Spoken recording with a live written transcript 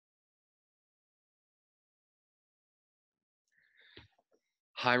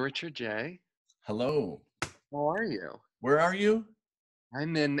Hi, Richard J. Hello. How are you? Where are you?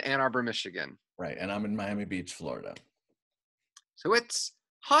 I'm in Ann Arbor, Michigan. Right, and I'm in Miami Beach, Florida. So it's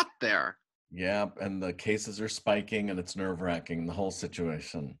hot there. Yeah, and the cases are spiking and it's nerve-wracking, the whole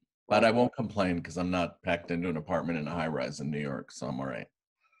situation. But Well, I won't complain because I'm not packed into an apartment in a high-rise in New York, so I'm all right.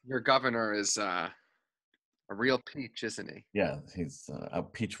 your governor is a real peach, isn't he? Yeah,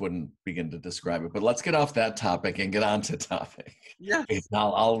 Peach wouldn't begin to describe it, but let's get off that topic and get on to topic. Yes.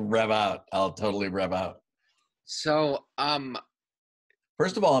 I'll rev out. I'll totally rev out. So,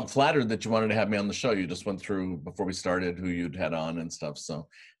 First of all, I'm flattered that you wanted to have me on the show. You just went through before we started who you'd had on and stuff. So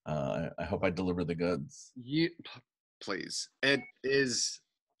I hope I deliver the goods. please, it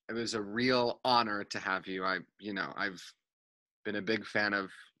was a real honor to have you. I've been a big fan of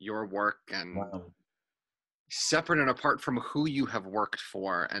your work and Wow. separate and apart from who you have worked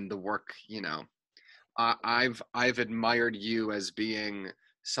for and the work, I've admired you as being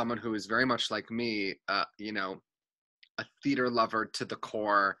someone who is very much like me, a theater lover to the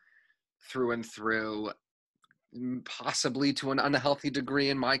core, through and through, possibly to an unhealthy degree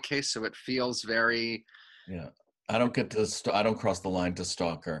in my case. So it feels very Yeah. I don't get to, I don't cross the line to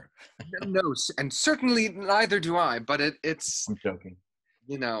stalker. no, and certainly neither do I. But it's I'm joking.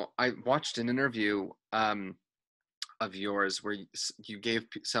 I watched an interview of yours where you gave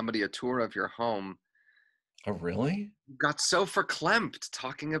somebody a tour of your home. Oh, really? You got so verklempt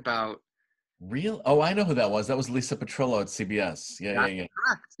talking about Real? Oh, I know who that was. That was Lisa Petrillo at CBS. Yeah, yeah, that. yeah.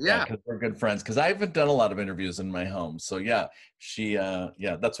 Correct. Yeah, Yeah. because we're good friends. Because I haven't done a lot of interviews in my home. So yeah,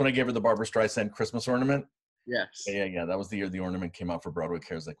 yeah, that's when I gave her the Barbara Streisand Christmas ornament. Yes. Yeah, yeah, yeah. That was the year the ornament came out for Broadway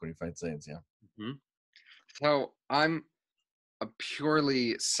Cares Equity Fights AIDS. Yeah. Mhm. So I'm a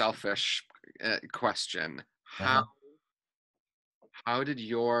purely selfish question. How Uh-huh. how did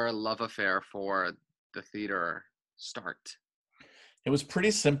your love affair for the theater start? It was pretty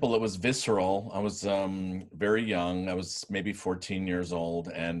simple. It was visceral. I was very young. I was maybe 14 years old.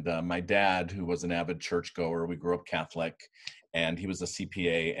 And my dad, who was an avid churchgoer, we grew up Catholic, and he was a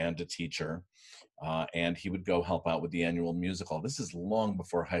CPA and a teacher. And he would go help out with the annual musical. This is long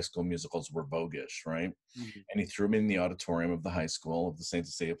before high school musicals were voguish, right? Mhm. And he threw me in the auditorium of the high school of the St.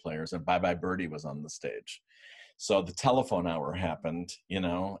 Cecilia Players, and Bye Bye Birdie was on the stage. So the telephone hour happened,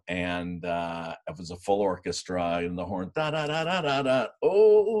 and it was a full orchestra and the horn, da da da da da da.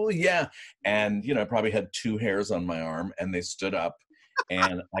 Oh yeah, and I probably had two hairs on my arm, and they stood up,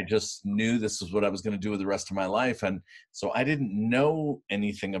 and I just knew this was what I was going to do with the rest of my life, and so I didn't know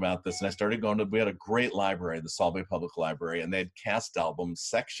anything about this, and I started going to. We had a great library, the Salt Bay Public Library, and they had cast albums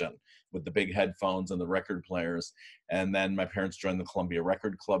section with the big headphones and the record players. And then my parents joined the Columbia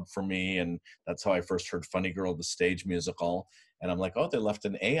Record Club for me, and that's how I first heard Funny Girl, the stage musical. And I'm like, oh, they left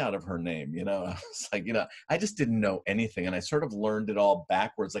an A out of her name. I was like, I just didn't know anything. And I sort of learned it all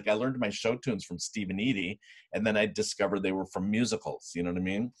backwards. Like I learned my show tunes from Stephen Eady, and then I discovered they were from musicals. You know what I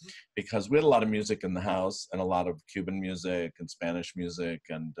mean? Because we had a lot of music in the house and a lot of Cuban music and Spanish music.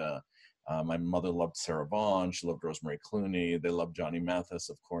 And my mother loved Sarah Vaughan. She loved Rosemary Clooney. They loved Johnny Mathis,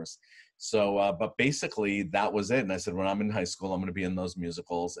 of course. So, but basically that was it. And I said, when I'm in high school, I'm going to be in those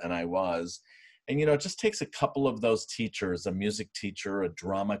musicals. And I was. And, it just takes a couple of those teachers, a music teacher, a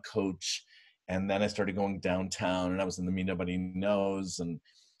drama coach. And then I started going downtown, and I was in the Me Nobody Knows, and,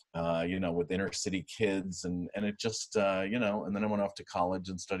 with inner city kids. And it just, and then I went off to college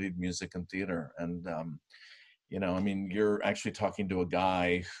and studied music and theater. And, you're actually talking to a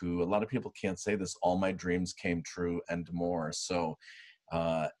guy who, a lot of people can't say this, all my dreams came true and more. So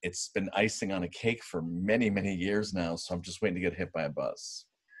it's been icing on a cake for many, many years now. So I'm just waiting to get hit by a bus.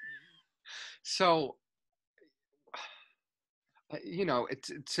 So,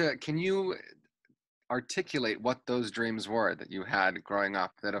 can you articulate what those dreams were that you had growing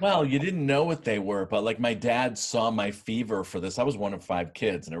up that have Well, you didn't know what they were, but like my dad saw my fever for this. I was one of five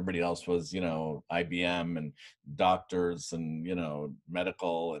kids, and everybody else was, IBM and doctors and,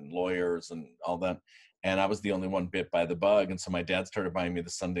 medical and lawyers and all that. And I was the only one bit by the bug. And so my dad started buying me the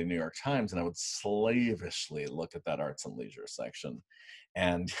Sunday New York Times, and I would slavishly look at that arts and leisure section.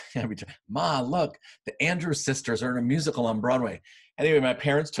 And I'd be, Ma, look, the Andrews sisters are in a musical on Broadway. Anyway, my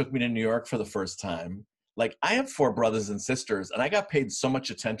parents took me to New York for the first time. Like, I have four brothers and sisters, and I got paid so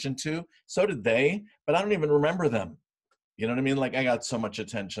much attention to. So did they, but I don't even remember them. You know what I mean? Like, I got so much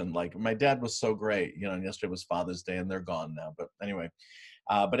attention. Like, my dad was so great, and yesterday was Father's Day, and they're gone now. But anyway,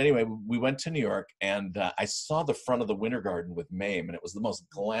 we went to New York, and I saw the front of the Winter Garden with Mame, and it was the most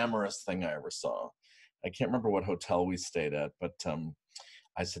glamorous thing I ever saw. I can't remember what hotel we stayed at, but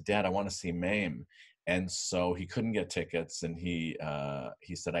I said, Dad, I want to see Mame. And so he couldn't get tickets, and he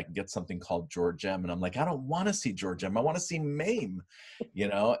said, I can get something called George M. And I'm like, I don't want to see George M. I want to see Mame, you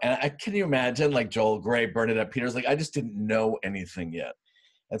know? And can you imagine, like, Joel Grey, Bernadette Peters, like, I just didn't know anything yet.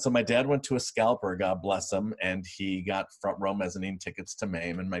 And so my dad went to a scalper, God bless him, and he got front row mezzanine tickets to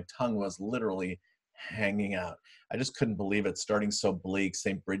Mame, and my tongue was literally hanging out. I just couldn't believe it. Starting So Bleak,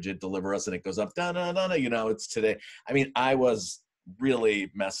 St. Bridget, Deliver Us, and it goes up, da da da da, you know, it's today. I mean, I was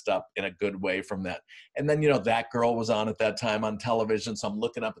really messed up in a good way from that. And then, you know, That Girl was on at that time on television, so I'm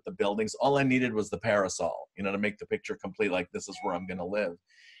looking up at the buildings. All I needed was the parasol, you know, to make the picture complete, like, this is where I'm going to live.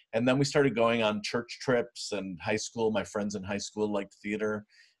 And then we started going on church trips, and high school, my friends in high school liked theater.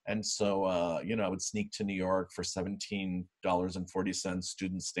 And so, you know, I would sneak to New York for $17.40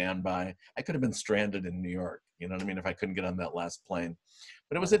 student standby. I could have been stranded in New York, you know what I mean, if I couldn't get on that last plane.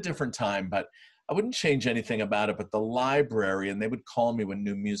 But it was a different time, but I wouldn't change anything about it. But the library, and they would call me when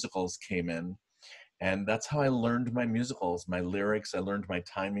new musicals came in. And that's how I learned my musicals, my lyrics. I learned my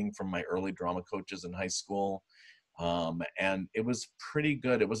timing from my early drama coaches in high school. And it was pretty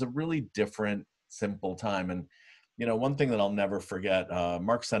good. It was a really different, simple time. And you know, one thing that I'll never forget,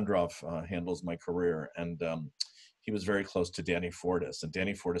 Mark Sendroff handles my career, and he was very close to Danny Fortis, and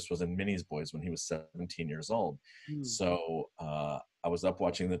Danny Fortis was in Minnie's Boys when he was 17 years old. So I was up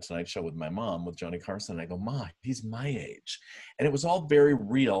watching The Tonight Show with my mom, with Johnny Carson, and I go, Ma, he's my age. And it was all very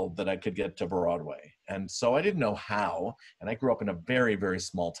real that I could get to Broadway. And so I didn't know how, and I grew up in a very, very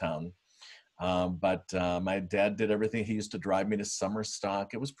small town. But my dad did everything. He used to drive me to summer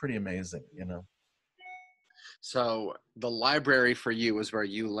stock. It was pretty amazing, you know. So the library for you was where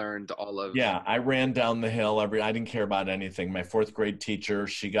you learned all of. Yeah, I ran down the hill. I didn't care about anything. My fourth grade teacher,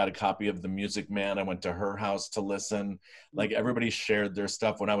 she got a copy of The Music Man. I went to her house to listen. Like, everybody shared their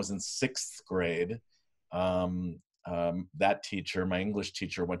stuff. When I was in sixth grade, that teacher, my English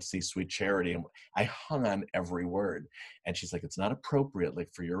teacher, went to see Sweet Charity, and I hung on every word. And she's like, it's not appropriate,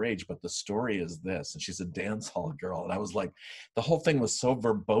 like, for your age, but the story is this. And she's a dance hall girl. And I was like, the whole thing was so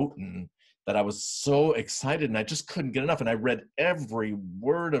verboten that I was so excited, and I just couldn't get enough. And I read every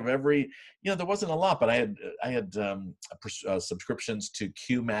word of every, you know, there wasn't a lot, but I had subscriptions to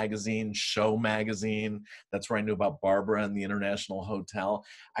Q Magazine, Show Magazine. That's where I knew about Barbara and the International Hotel.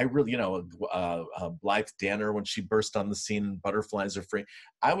 I really, you know, Blythe Danner, when she burst on the scene, Butterflies Are Free.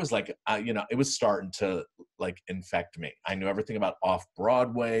 I was like, you know, it was starting to, like, infect me. I knew everything about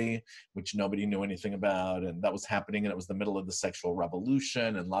Off-Broadway, which nobody knew anything about, and that was happening, and it was the middle of the sexual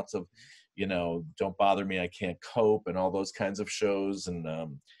revolution, and lots of, you know, Don't Bother Me, I Can't Cope, and all those kinds of shows, and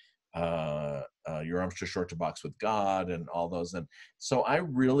Your Arms Too Short to Box with God, and all those. And so I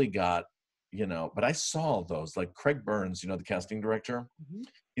really got, you know, but I saw those, like Craig Burns, you know, the casting director.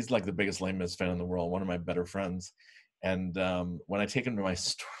 He's like the biggest Les Mis fan in the world, one of my better friends. And when I take him to my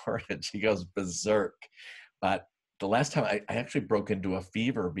storage, he goes berserk. But the last time I actually broke into a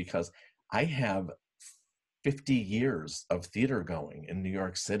fever, because I have 50 years of theater going in New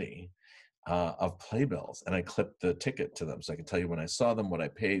York City, of playbills, and I clipped the ticket to them, so I can tell you when I saw them, what I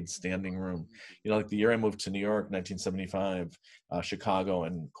paid, standing room. You know, like the year I moved to New York, 1975, Chicago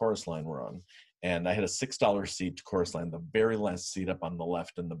and Chorus Line were on, and I had a $6 seat to Chorus Line, the very last seat up on the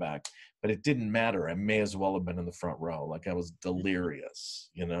left in the back. But it didn't matter. I may as well have been in the front row. Like, I was delirious,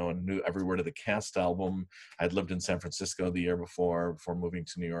 you know, and knew every word of the Cast album. I'd lived in San Francisco the year before moving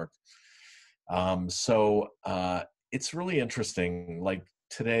to New York. So it's really interesting. Like,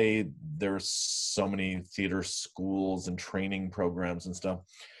 today, there's so many theater schools and training programs and stuff.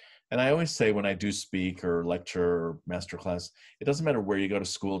 And I always say, when I do speak or lecture or masterclass, it doesn't matter where you go to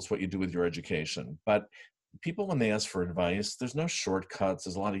school, it's what you do with your education. But people, when they ask for advice, there's no shortcuts.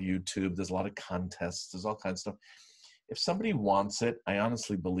 There's a lot of YouTube. There's a lot of contests. There's all kinds of stuff. If somebody wants it, I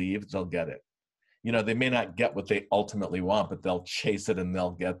honestly believe they'll get it. You know, they may not get what they ultimately want, but they'll chase it and they'll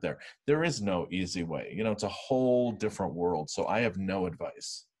get there. There is no easy way. You know, it's a whole different world. So I have no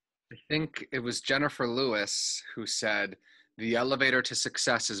advice. I think it was Jennifer Lewis who said, the elevator to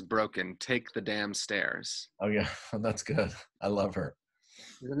success is broken. Take the damn stairs. Oh, yeah. That's good. I love her.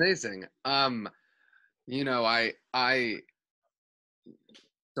 It's amazing. You know,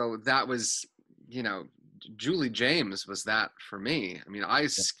 so that was, you know, Julie James was that for me. I mean, I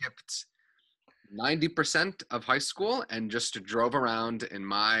skipped 90% of high school and just drove around in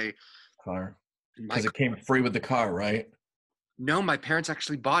my car, because it came free with the car, right? No, my parents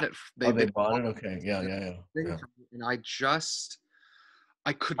actually bought it. They bought it. Okay, yeah. And I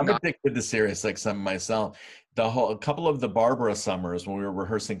could I'm not. addicted to Sirius XM myself. A couple of the Barbara summers, when we were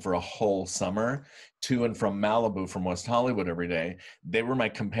rehearsing for a whole summer to and from Malibu from West Hollywood every day, they were my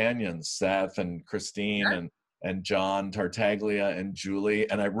companions, Seth and Christine, and and John Tartaglia and Julie.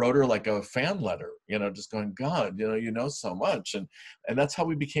 And I wrote her like a fan letter, just going, God, you know so much. And that's how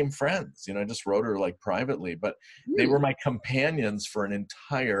we became friends. I just wrote her like privately, but they were Really? my companions for an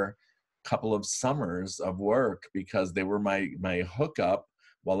entire couple of summers of work because they were my hookup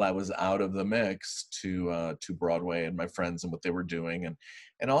while I was out of the mix to Broadway and my friends and what they were doing,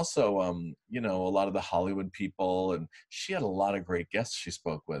 and also a lot of the Hollywood people, and she had a lot of great guests she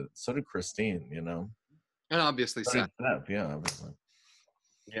spoke with. So did Christine, And obviously So Seth. did Steph, yeah, obviously.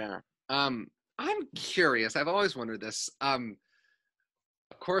 Yeah. I'm curious. I've always wondered this.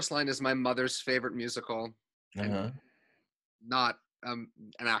 Chorus Line is my mother's favorite musical, and Uh-huh. not an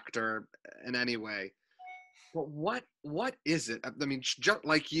actor in any way. But what is it? I mean, just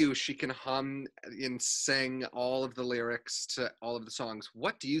like you, she can hum and sing all of the lyrics to all of the songs.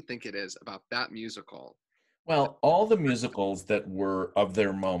 What do you think it is about that musical? Well, all the musicals that were of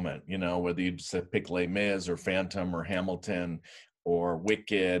their moment, whether you just pick Les Mis or Phantom or Hamilton or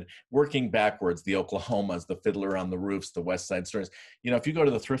Wicked, working backwards, the Oklahomas, the Fiddler on the Roofs, the West Side Stories. If you go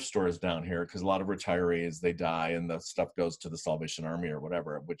to the thrift stores down here, because a lot of retirees, they die and the stuff goes to the Salvation Army or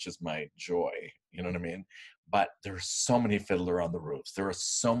whatever, which is my joy. You know what I mean? But there's so many Fiddler on the Roofs. There are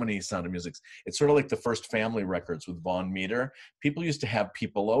so many Sound of Musics. It's sort of like the first family records with Vaughn Meader. People used to have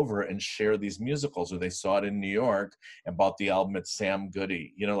people over and share these musicals, or they saw it in New York and bought the album at Sam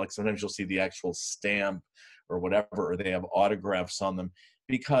Goody. Like sometimes you'll see the actual stamp or whatever, or they have autographs on them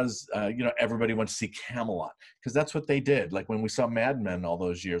because everybody went to see Camelot because that's what they did. Like when we saw Mad Men all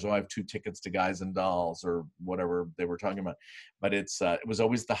those years, I have 2 tickets to Guys and Dolls or whatever they were talking about, but it was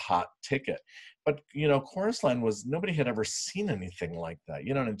always the hot ticket. But Chorus Line was, nobody had ever seen anything like that,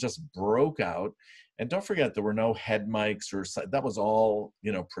 and it just broke out. And don't forget, there were no head mics that was all,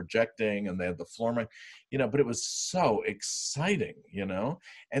 projecting, and they had the floor mic, but it was so exciting,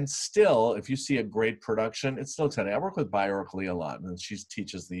 and still, if you see a great production, it's still exciting. I work with Bioerkley a lot, and she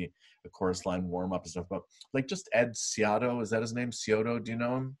teaches the Chorus Line warm up and stuff, but like just Ed Scioto, is that his name? Scioto, do you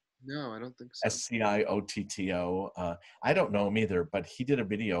know him? No, I don't think so. Sciotto. I don't know him either, but he did a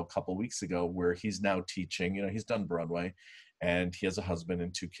video a couple weeks ago where he's now teaching. He's done Broadway, and he has a husband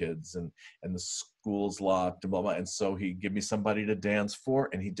and 2 kids, and the school's locked and blah blah. And so he gave me somebody to dance for,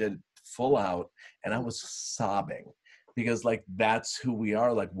 and he did full out, and I was sobbing because like that's who we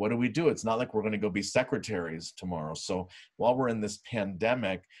are. Like, what do we do? It's not like we're going to go be secretaries tomorrow. So while we're in this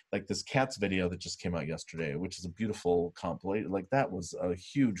pandemic, like this Cats video that just came out yesterday, which is a beautiful compilation, like that was a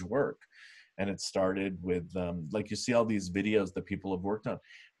huge work. And it started with like you see all these videos that people have worked on,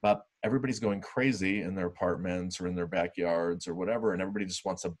 but everybody's going crazy in their apartments or in their backyards or whatever, and everybody just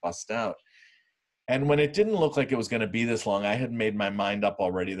wants to bust out. And when it didn't look like it was going to be this long, I had made my mind up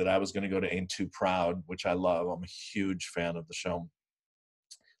already that I was going to go to Ain't Too Proud, which I love. I'm a huge fan of the show.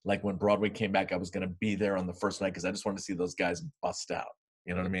 Like when Broadway came back, I was going to be there on the first night because I just wanted to see those guys bust out.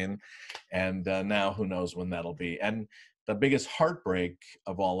 You know what I mean? And now who knows when that'll be. And the biggest heartbreak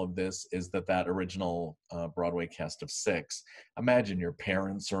of all of this is that original Broadway cast of 6, imagine your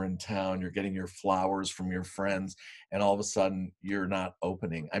parents are in town, you're getting your flowers from your friends, and all of a sudden you're not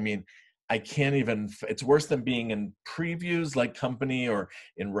opening. I mean, I can't even, it's worse than being in previews like Company or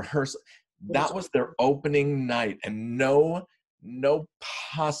in rehearsal. That was their opening night, and no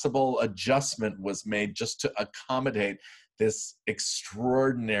possible adjustment was made just to accommodate this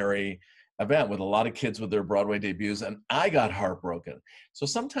extraordinary event with a lot of kids with their Broadway debuts, and I got heartbroken. So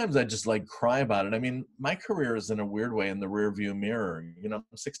sometimes I just like cry about it. I mean, my career is in a weird way in the rear view mirror. I'm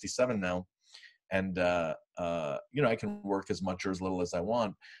 67 now, and I can work as much or as little as I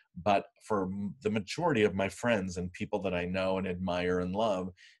want, but for the majority of my friends and people that I know and admire and love,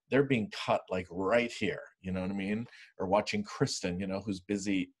 they're being cut like right here, you know what I mean? Or watching Kristen, who's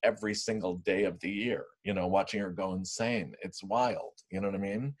busy every single day of the year, watching her go insane. It's wild, you know what I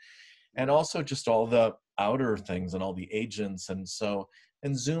mean? And also just all the outer things and all the agents. And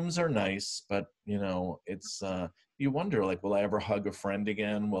Zooms are nice, but it's you wonder, like, will I ever hug a friend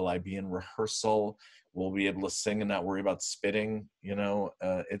again? Will I be in rehearsal? Will we be able to sing and not worry about spitting?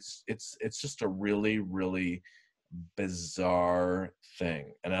 It's just a really, really bizarre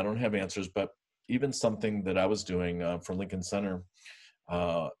thing, and I don't have answers. But even something that I was doing for Lincoln Center,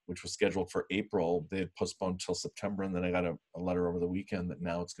 which was scheduled for April, they had postponed till September, and then I got a letter over the weekend that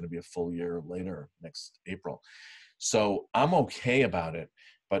now it's going to be a full year later, next April. So I'm okay about it,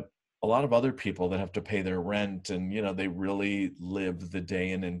 but a lot of other people that have to pay their rent and, they really live the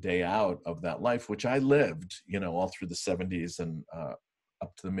day in and day out of that life, which I lived, all through the 70s and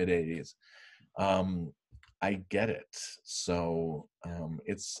up to the mid 80s. I get it. So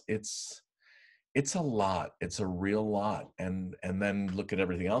it's It's a lot. It's a real lot. And then look at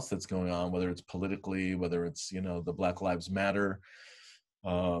everything else that's going on, whether it's politically, whether it's, the Black Lives Matter,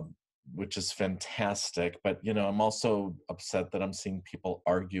 uh, which is fantastic. But, I'm also upset that I'm seeing people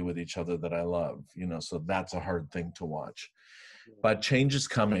argue with each other that I love, so that's a hard thing to watch. But change is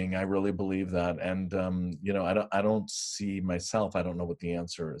coming. I really believe that. And, I don't see myself. I don't know what the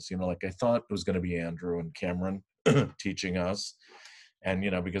answer is. Like I thought it was going to be Andrew and Cameron teaching us. And,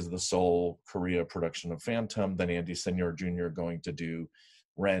 because of the Seoul, Korea production of Phantom, then Andy Senior Jr. going to do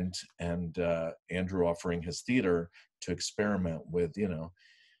Rent, and Andrew offering his theater to experiment with,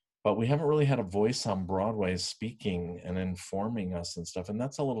 but we haven't really had a voice on Broadway speaking and informing us and stuff. And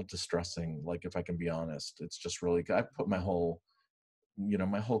that's a little distressing. Like, if I can be honest, it's just really, I put my whole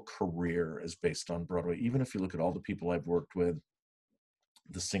career is based on Broadway. Even if you look at all the people I've worked with,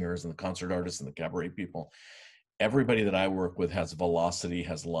 the singers and the concert artists and the cabaret people, everybody that I work with has velocity,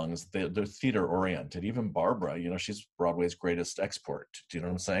 has lungs. They're theater oriented. Even Barbara, she's Broadway's greatest export. Do you know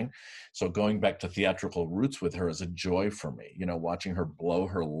what I'm saying? So going back to theatrical roots with her is a joy for me. Watching her blow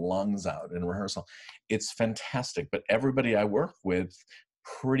her lungs out in rehearsal, it's fantastic. But everybody I work with,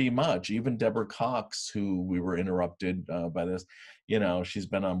 pretty much, even Deborah Cox, who we were interrupted by this, she's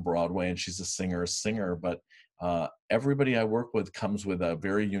been on Broadway and she's a singer, but everybody I work with comes with a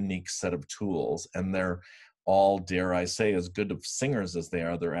very unique set of tools, and they're all, dare I say, as good of singers as they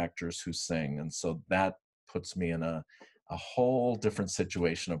are, they're actors who sing. And so that puts me in a whole different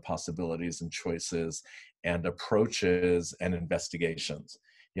situation of possibilities and choices and approaches and investigations,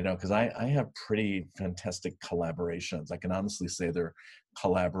 because I have pretty fantastic collaborations. I can honestly say they're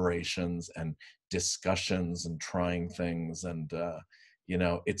collaborations and discussions and trying things. And,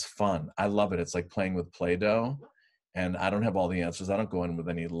 it's fun. I love it. It's like playing with Play-Doh. And I don't have all the answers. I don't go in with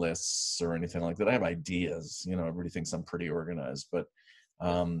any lists or anything like that. I have ideas. Everybody thinks I'm pretty organized, but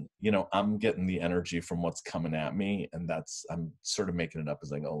I'm getting the energy from what's coming at me, and I'm sort of making it up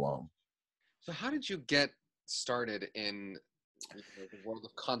as I go along. So how did you get started in the world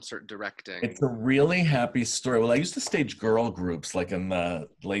of concert directing? It's a really happy story. Well, I used to stage girl groups like in the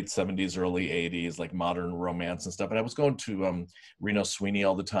late 70s, early 80s, like Modern Romance and stuff. And I was going to Reno Sweeney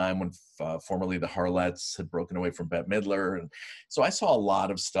all the time when formerly the Harlettes had broken away from Bette Midler. And so I saw a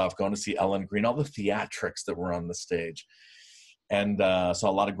lot of stuff, going to see Ellen Greene, all the theatrics that were on the stage. And saw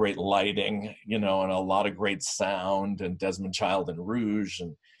a lot of great lighting, and a lot of great sound, and Desmond Child and Rouge.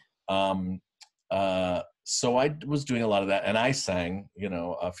 And so I was doing a lot of that, and I sang,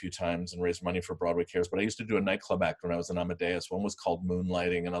 a few times and raised money for Broadway Cares. But I used to do a nightclub act when I was in Amadeus. One was called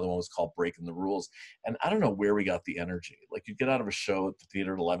Moonlighting, another one was called Breaking the Rules. And I don't know where we got the energy. Like, you'd get out of a show at the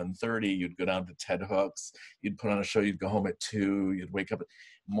theater at 11:30, you'd go down to Ted Hooks, you'd put on a show, you'd go home at 2, you'd wake up at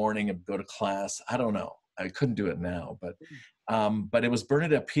morning and go to class. I don't know. I couldn't do it now, but it was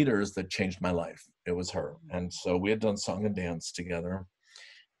Bernadette Peters that changed my life. It was her. And so we had done Song and Dance together.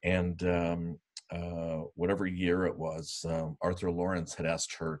 And whatever year it was, Arthur Lawrence had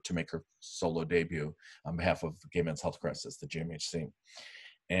asked her to make her solo debut on behalf of Gay Men's Health Crisis, the GMHC.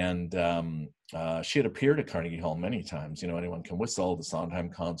 And she had appeared at Carnegie Hall many times. Anyone Can Whistle, the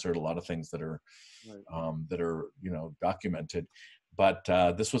Sondheim concert, a lot of things that are documented. But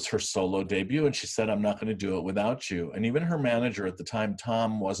this was her solo debut, and she said, "I'm not going to do it without you." And even her manager at the time,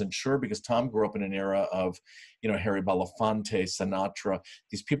 Tom, wasn't sure, because Tom grew up in an era of, Harry Belafonte, Sinatra,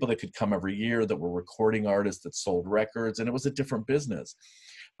 these people that could come every year, that were recording artists, that sold records, and it was a different business.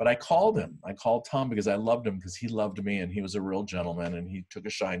 But I called him. I called Tom because I loved him, because he loved me, and he was a real gentleman, and he took a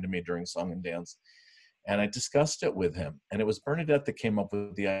shine to me during Song and Dance. And I discussed it with him. And it was Bernadette that came up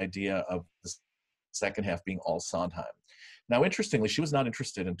with the idea of the second half being all Sondheim. Now, interestingly, she was not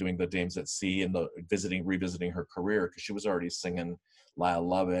interested in doing the Dames at Sea and the revisiting her career, because she was already singing Lyle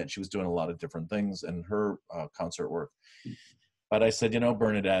Lovett. She was doing a lot of different things in her concert work. But I said,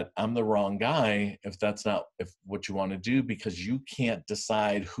 Bernadette, I'm the wrong guy if that's not what you want to do, because you can't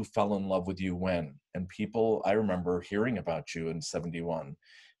decide who fell in love with you when. And people, I remember hearing about you in 71.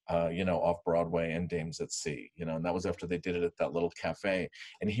 Off Broadway and Dames at Sea, and that was after they did it at that little cafe,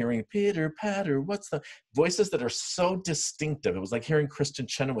 and hearing pitter patter, what's the voices that are so distinctive. It was like hearing Kristen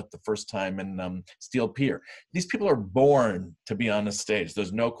Chenoweth the first time in Steel Pier. These people are born to be on a stage.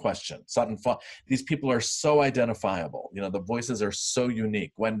 There's no question. Sutton Foster. These people are so identifiable. The voices are so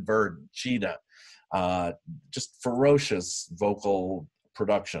unique. Gwen Verdon, Cheetah, just ferocious vocal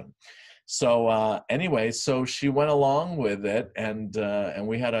production. So anyway, so she went along with it, and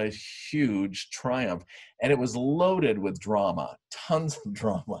we had a huge triumph, and it was loaded with drama, tons of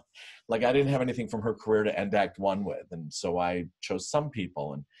drama. Like, I didn't have anything from her career to end Act One with, and so I chose some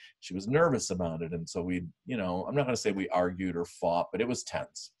people, and she was nervous about it, and so we, I'm not going to say we argued or fought, but it was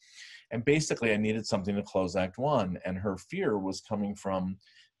tense. And basically I needed something to close act one. And her fear was coming from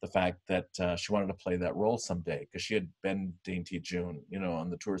the fact that she wanted to play that role someday, because she had been Dainty June,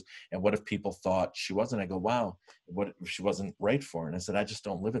 on the tours. And what if people thought she wasn't? I go, wow, what if she wasn't right for it? And I said, I just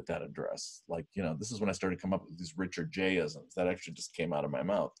don't live at that address. Like, this is when I started to come up with these Richard J-isms that actually just came out of my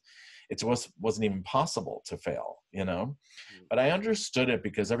mouth. It wasn't even possible to fail, but I understood it,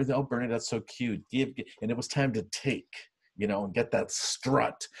 because everything, oh, Bernie, that's so cute. And it was time to take, and get that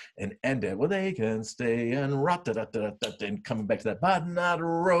strut and end it. Well, they can stay and and coming back to that, but not a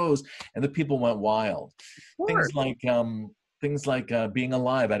rose. And the people went wild. Things like Being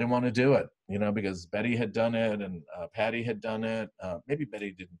Alive. I didn't want to do it, because Betty had done it and Patty had done it. Maybe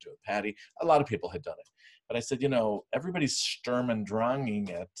Betty didn't do it. Patty, a lot of people had done it. But I said, everybody's Sturm und Dranging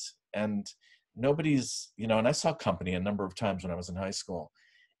it, and nobody's, and I saw Company a number of times when I was in high school,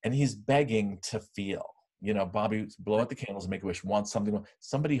 and he's begging to feel. Bobby, blow out the candles, make a wish, want something.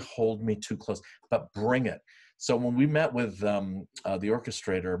 Somebody hold me too close, but bring it. So when we met with the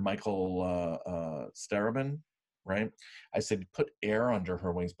orchestrator, Michael Starobin, right? I said, put air under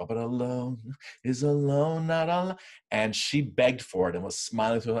her wings, but alone is alone, not alone. And she begged for it and was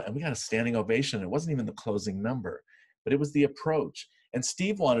smiling through it. And we got a standing ovation. It wasn't even the closing number, but it was the approach. And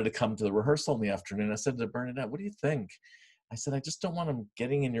Steve wanted to come to the rehearsal in the afternoon. I said to Bernadette, what do you think? I said, I just don't want him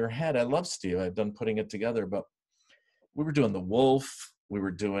getting in your head. I love Steve. I've done putting it together, but we were doing The Wolf. We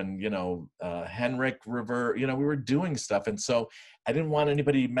were doing, Henrik River. We were doing stuff. And so I didn't want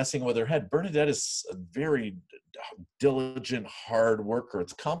anybody messing with her head. Bernadette is a very diligent, hard worker.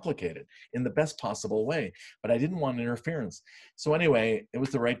 It's complicated in the best possible way, but I didn't want interference. So anyway, it was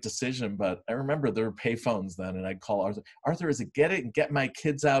the right decision. But I remember there were payphones then, and I'd call Arthur. Arthur, is it get it and get my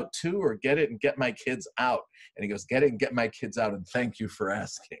kids out too, or get it and get my kids out? And he goes, get it and get my kids out, and thank you for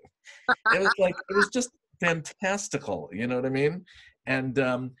asking. It was just fantastical. You know what I mean? And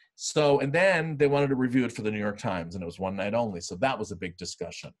and then they wanted to review it for the New York Times, and it was one night only. So that was a big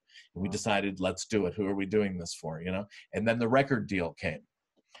discussion. And we decided, let's do it. Who are we doing this for? And then the record deal came.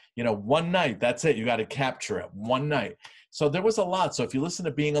 One night, that's it. You got to capture it. One night. So there was a lot. So if you listen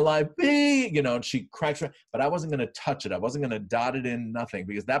to Being Alive, and she cracks her, but I wasn't going to touch it. I wasn't going to dot it in, nothing,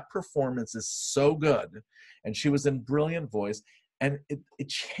 because that performance is so good. And she was in brilliant voice. And it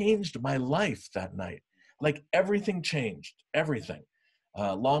changed my life that night. Like everything changed, everything.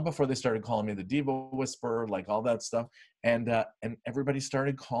 Long before they started calling me the Diva Whisperer, like all that stuff. And everybody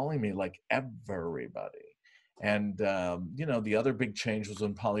started calling me, like everybody. And, the other big change was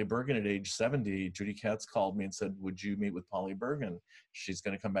when Polly Bergen at age 70, Judy Katz called me and said, would you meet with Polly Bergen? She's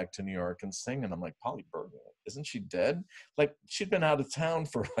going to come back to New York and sing. And I'm like, Polly Bergen, isn't she dead? Like, she'd been out of town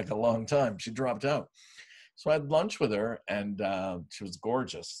for like a long time. She dropped out. So I had lunch with her, and she was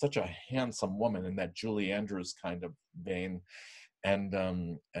gorgeous, such a handsome woman in that Julie Andrews kind of vein.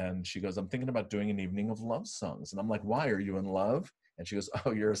 And she goes, I'm thinking about doing an evening of love songs. And I'm like, why? Are you in love? And she goes,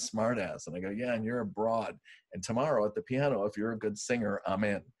 oh, you're a smartass. And I go, yeah, and you're a broad. And tomorrow at the piano, if you're a good singer, I'm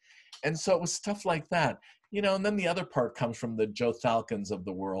in. And so it was stuff like that. And then the other part comes from the Joe Thalkins of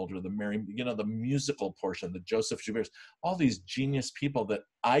the world, or the Mary, the musical portion, the Joseph Jouberts, all these genius people that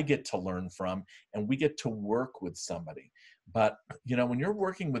I get to learn from, and we get to work with somebody. But, when you're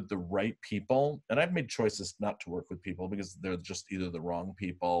working with the right people, and I've made choices not to work with people because they're just either the wrong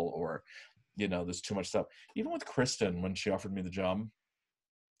people or, there's too much stuff. Even with Kristen, when she offered me the job,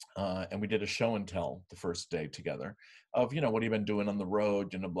 and we did a show and tell the first day together of, what have you been doing on the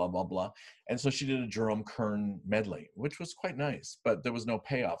road, blah, blah, blah. And so she did a Jerome Kern medley, which was quite nice, but there was no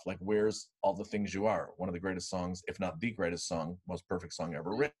payoff. Like, where's All the Things You Are? One of the greatest songs, if not the greatest song, most perfect song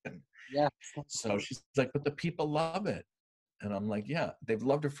ever written. Yeah. So she's like, but the people love it. And I'm like, yeah, they've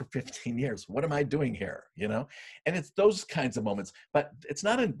loved her for 15 years. What am I doing here? And it's those kinds of moments, but that's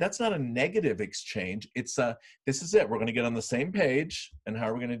not a negative exchange. It's this is it. We're going to get on the same page, and how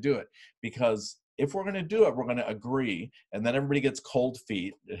are we going to do it? Because if we're going to do it, we're going to agree. And then everybody gets cold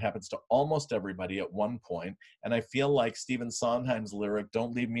feet. It happens to almost everybody at one point. And I feel like Stephen Sondheim's lyric,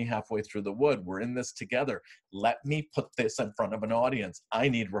 don't leave me halfway through the wood. We're in this together. Let me put this in front of an audience. I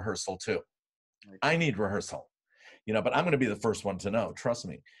need rehearsal too. I need rehearsal. But I'm going to be the first one to know, trust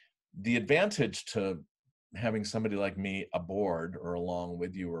me. The advantage to having somebody like me aboard or along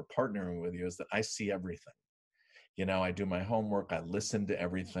with you or partnering with you is that I see everything. I do my homework, I listen to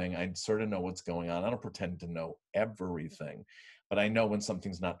everything, I sort of know what's going on. I don't pretend to know everything, but I know when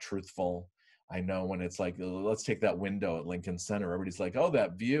something's not truthful. I know when it's like, let's take that window at Lincoln Center. Everybody's like, oh,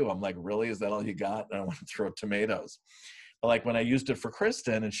 that view. I'm like, really? Is that all you got? And I want to throw tomatoes. like when I used it for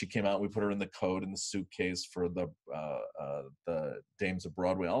Kristen and she came out, we put her in the coat and the suitcase for the Dames of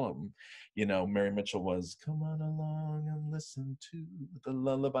Broadway, all of them. You know, Mary Mitchell was "Come on along and listen to the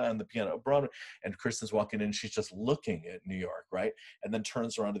lullaby" on the piano of Broadway, and Kristen's walking in, she's just looking at New York, right? And then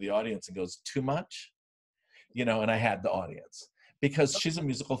turns around to the audience and goes, "Too much?" You know, and I had the audience because she's a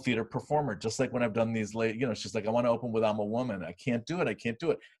musical theater performer. Just like when I've done these late, you know, she's like, "I want to open with I'm a Woman. I can't do it. I can't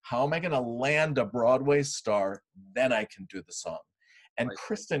do it. How am I going to land a Broadway star? Then I can do the song." And Right.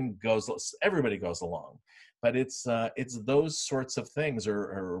 Kristen goes, everybody goes along, but it's those sorts of things.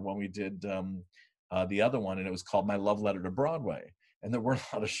 Or when we did the other one, and it was called My Love Letter to Broadway, and there weren't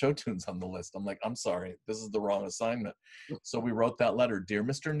a lot of show tunes on the list. I'm like, "I'm sorry, this is the wrong assignment." So we wrote that letter: "Dear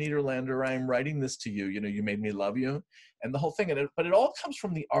Mr. Niederlander, I am writing this to you. You know, you made me love you," and the whole thing. But it all comes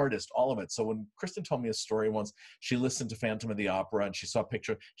from the artist, all of it. So when Kristen told me a story once, she listened to Phantom of the Opera and she saw a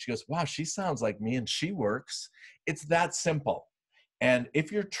picture. She goes, "Wow, she sounds like me, and she works." It's that simple. And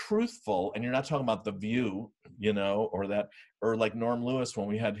if you're truthful and you're not talking about The View, you know, or like Norm Lewis, when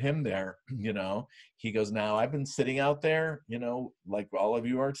we had him there, you know, he goes, "Now I've been sitting out there, you know, like all of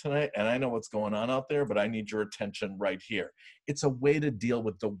you are tonight, and I know what's going on out there, but I need your attention right here." It's a way to deal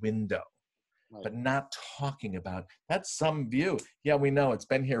with the window, Right. but not talking about that's some view. Yeah, we know it's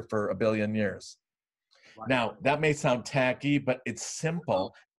been here for a billion years. Right. Now, that may sound tacky, but it's Oh,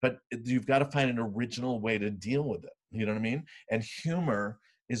 simple, but you've got to find an original way to deal with it. You know what I mean? And humor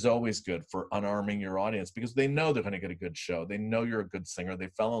is always good for unarming your audience because they know they're going to get a good show. They know you're a good singer. They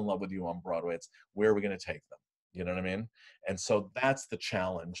fell in love with you on Broadway. It's where are we going to take them? You know what I mean? And so that's the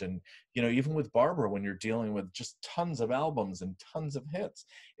challenge. And, you know, even with Barbara, when you're dealing with just tons of albums and tons of hits,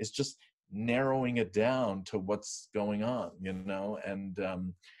 it's just narrowing it down to what's going on, you know? And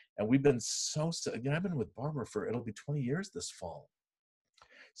we've been you know, I've been with Barbara for, it'll be 20 years this fall.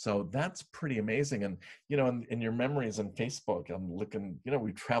 So that's pretty amazing. And, you know, in your memories on Facebook, I'm looking, you know,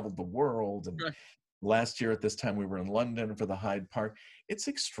 we traveled the world. And right. last year at this time, we were in London for the Hyde Park. It's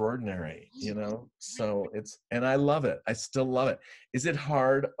extraordinary, you know? So and I love it. I still love it. Is it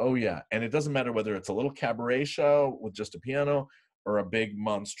hard? Oh, yeah. And it doesn't matter whether it's a little cabaret show with just a piano or a big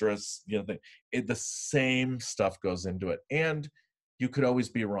monstrous, you know, thing. The same stuff goes into it. And you could always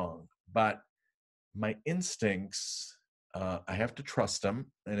be wrong. But my instincts, I have to trust them.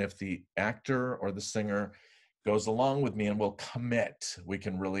 And if the actor or the singer goes along with me and will commit, we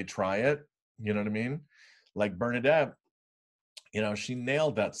can really try it. You know what I mean? Like Bernadette, you know, she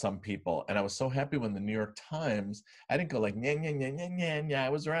nailed that some people. And I was so happy when the New York Times, I didn't go like, "Yeah, yeah, yeah, yeah, yeah, yeah, I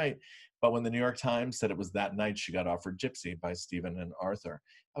was right." But when the New York Times said it was that night she got offered Gypsy by Stephen and Arthur,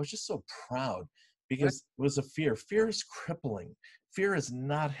 I was just so proud Right. because it was a fear. Fear is crippling. Fear is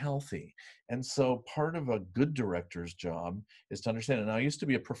not healthy. And so part of a good director's job is to understand. And I used to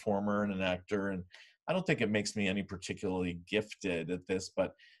be a performer and an actor, and I don't think it makes me any particularly gifted at this,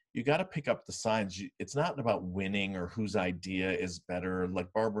 but you got to pick up the signs. It's not about winning or whose idea is better. Like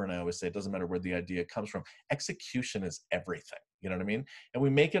Barbara and I always say, it doesn't matter where the idea comes from. Execution is everything. You know what I mean? And we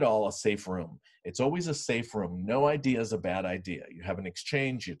make it all a safe room. It's always a safe room. No idea is a bad idea. You have an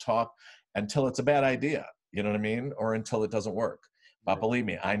exchange, you talk until it's a bad idea. You know what I mean? Or until it doesn't work. But Right. believe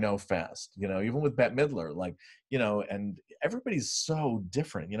me, I know fast, you know, even with Bette Midler, like, you know, and everybody's so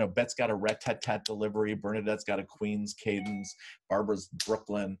different. You know, Bette's got a rat-tat-tat delivery. Bernadette's got a Queen's cadence. Barbara's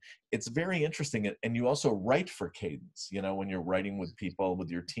Brooklyn. It's very interesting. And you also write for cadence, you know, when you're writing with people,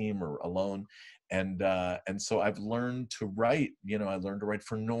 with your team or alone. And so I've learned to write, you know, I learned to write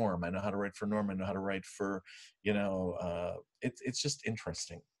for Norm. I know how to write for Norm. I know how to write for, you know, it's just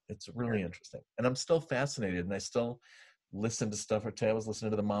interesting. It's really interesting. And I'm still fascinated, and I still listen to stuff. Or today I was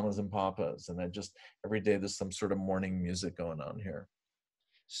listening to the Mamas and Papas, and I just, every day there's some sort of morning music going on here.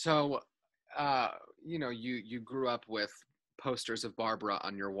 So, uh, you know, you grew up with posters of Barbara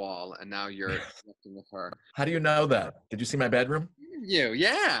on your wall, and now you're connecting with her. How do you know that? Did you see my bedroom?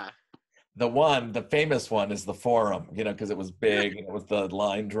 Yeah. The famous one is the Forum, you know, because it was big and it was the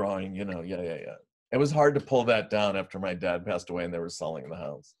line drawing, you know. Yeah, yeah, yeah. It was hard to pull that down after my dad passed away and they were selling the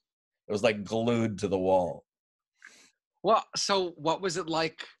house. It was like glued to the wall. Well, so what was it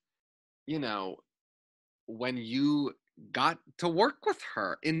like, you know, when you got to work with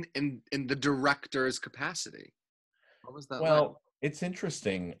her in the director's capacity? What was that like? Well, it's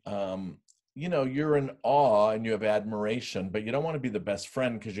interesting. You know, you're in awe and you have admiration, but you don't want to be the best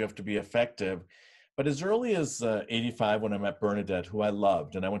friend because you have to be effective. But as early as 85, when I met Bernadette, who I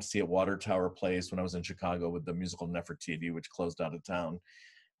loved, and I went to see at Water Tower Place when I was in Chicago with the musical Nefertiti, which closed out of town.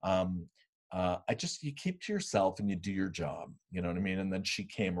 Um, you keep to yourself and you do your job, you know what I mean? And then she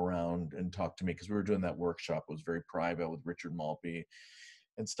came around and talked to me because we were doing that workshop. It was very private with Richard Maltby.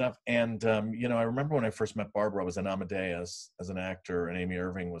 and stuff. And you know, I remember when I first met Barbara, I was in Amadeus as an actor, and Amy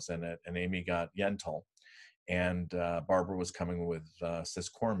Irving was in it, and Amy got Yentl, and Barbara was coming with Sis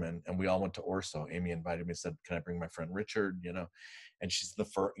Corman, and we all went to Orso. Amy invited me, said, "Can I bring my friend Richard?" You know, and she's the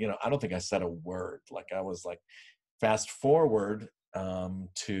first. You know, I don't think I said a word. Like I was like, fast forward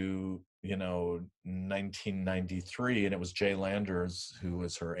to, you know, 1993, and it was Jay Landers, who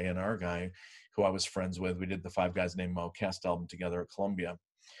was her A&R guy, who I was friends with. We did the Five Guys Named Mo cast album together at Columbia.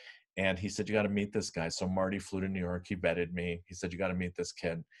 And he said, "You got to meet this guy." So Marty flew to New York. He vetted me. He said, "You got to meet this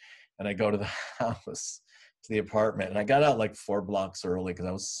kid." And I go to the house, to the apartment. And I got out like 4 blocks early because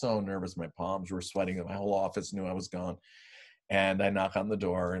I was so nervous. My palms were sweating. My whole office knew I was gone. And I knock on the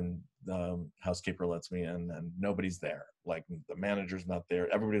door, and the housekeeper lets me in, and nobody's there. Like the manager's not there.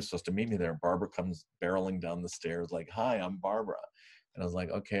 Everybody was supposed to meet me there. Barbara comes barreling down the stairs like, "Hi, I'm Barbara." And I was like,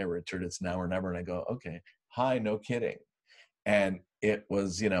 "Okay, Richard, it's now or never." And I go, "Okay, hi, no kidding." And it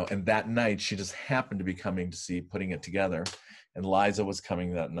was, you know, and that night she just happened to be coming to see Putting It Together. And Liza was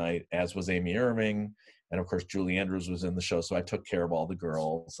coming that night, as was Amy Irving. And of course, Julie Andrews was in the show. So I took care of all the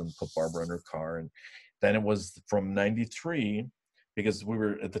girls and put Barbara in her car. And then it was from 93, because we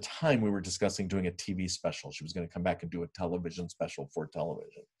were, at the time, we were discussing doing a TV special. She was going to come back and do a television special for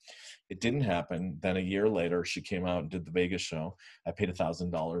television. It didn't happen. Then a year later, she came out and did the Vegas show. I paid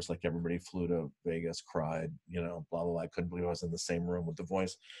 $1,000, like everybody, flew to Vegas, cried, you know, blah, blah, blah. I couldn't believe I was in the same room with The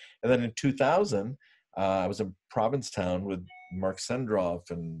Voice. And then in 2000, I was in Provincetown with Mark Sendroff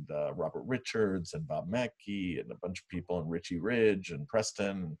and Robert Richards and Bob Mackey and a bunch of people, and Richie Ridge and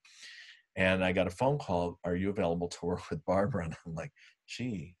Preston. And I got a phone call, "Are you available to work with Barbara?" And I'm like,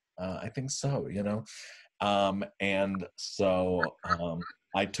 "Gee, I think so, you know." And so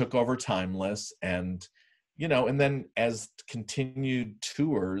I took over Timeless, and, you know, and then as continued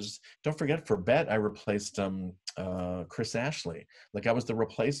tours, don't forget, for Bet, I replaced Chris Ashley. Like I was the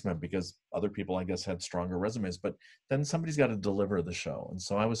replacement because other people, I guess, had stronger resumes, but then somebody's got to deliver the show. And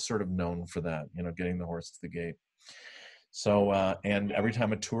so I was sort of known for that, you know, getting the horse to the gate. So, and every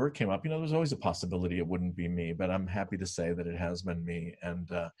time a tour came up, you know, there's always a possibility it wouldn't be me, but I'm happy to say that it has been me.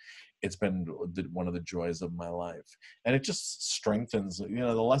 And it's been one of the joys of my life. And it just strengthens, you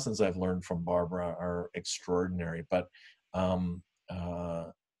know, the lessons I've learned from Barbara are extraordinary, but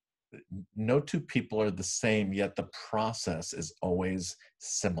no two people are the same, yet the process is always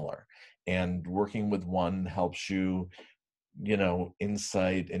similar. And working with one helps you, you know,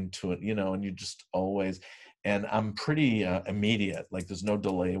 insight into it, you know, and you just always, and I'm pretty immediate. Like there's no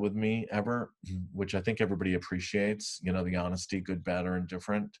delay with me ever, which I think everybody appreciates, you know, the honesty, good, bad, or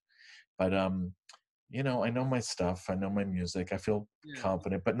indifferent. But, you know, I know my stuff. I know my music. I feel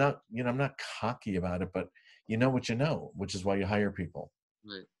confident, but not, you know, I'm not cocky about it, but you know what you know, which is why you hire people.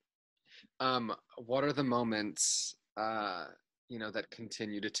 Right. What are the moments, you know, that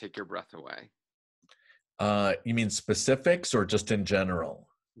continue to take your breath away? You mean specifics or just in general?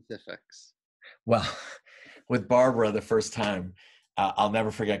 Specifics. Well, with Barbara, the first time, I'll never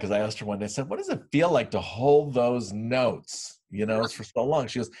forget, because I asked her one day, I said, "What does it feel like to hold those notes, you know, for so long?"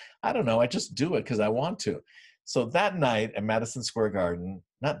 She goes, "I don't know. I just do it because I want to." So that night at Madison Square Garden,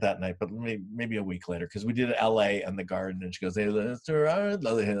 not that night, but maybe a week later, because we did LA and the Garden, and she goes, "Hey, Mr.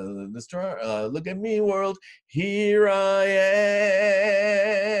 Look at me, world. Here I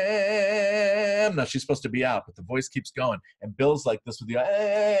am." Now she's supposed to be out, but the voice keeps going. And Bill's like this with the am.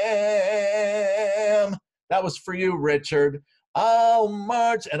 "That was for you, Richard. I'll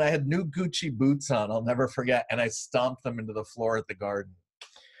march." And I had new Gucci boots on, I'll never forget. And I stomped them into the floor at the Garden.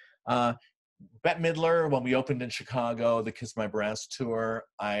 Bette Midler, when we opened in Chicago, the Kiss My Brass tour,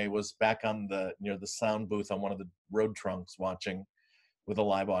 I was back on near the sound booth on one of the road trunks watching with a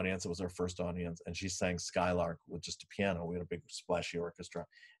live audience. It was our first audience. And she sang Skylark with just a piano. We had a big splashy orchestra.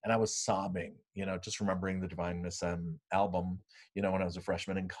 And I was sobbing, you know, just remembering the Divine Miss M album, you know, when I was a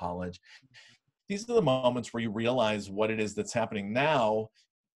freshman in college. These are the moments where you realize what it is that's happening now.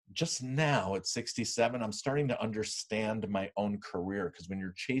 Just now at 67, I'm starting to understand my own career, because when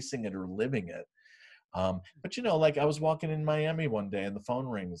you're chasing it or living it, but you know, like I was walking in Miami one day and the phone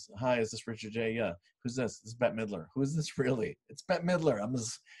rings. "Hi, is this Richard J?" "Yeah." "Who's this?" "This is Bette Midler." "Who is this really?" "It's Bette Midler."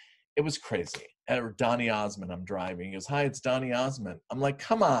 It was crazy. Or Donny Osmond, I'm driving. He goes, "Hi, it's Donny Osmond." I'm like,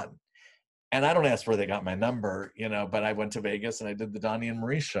 come on. And I don't ask where they got my number, you know, but I went to Vegas and I did the Donny and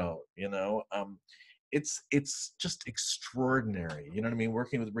Marie show, you know. it's just extraordinary. You know what I mean?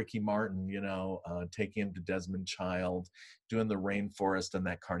 Working with Ricky Martin, you know, taking him to Desmond Child, doing the Rainforest and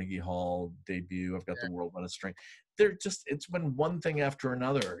that Carnegie Hall debut. I've got the World on a String. They're just, it's been one thing after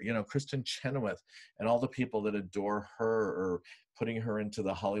another. You know, Kristen Chenoweth and all the people that adore her, or putting her into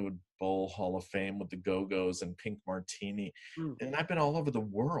the Hollywood Bowl Hall of Fame with the Go-Go's and Pink Martini. And I've been all over the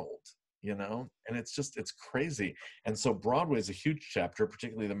world, you know, and it's just, it's crazy. And so Broadway is a huge chapter,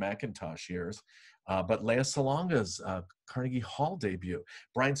 particularly the Macintosh years. But Lea Salonga's Carnegie Hall debut,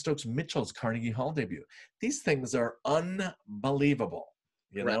 Brian Stokes Mitchell's Carnegie Hall debut. These things are unbelievable,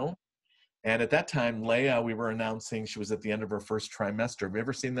 you know? And at that time, Lea, we were announcing she was at the end of her first trimester. Have you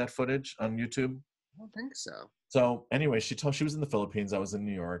ever seen that footage on YouTube? I don't think so. So anyway, she was in the Philippines. I was in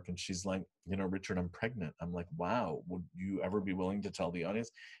New York, and she's like, you know, Richard, I'm pregnant. I'm like, wow, would you ever be willing to tell the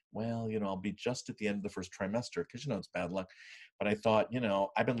audience? Well, you know, I'll be just at the end of the first trimester, because, you know, it's bad luck. But I thought, you know,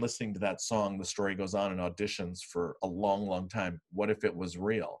 I've been listening to that song, The Story Goes On, in auditions for a long, long time. What if it was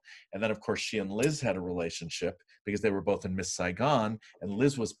real? And then, of course, she and Liz had a relationship because they were both in Miss Saigon. And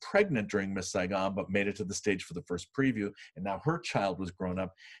Liz was pregnant during Miss Saigon, but made it to the stage for the first preview. And now her child was grown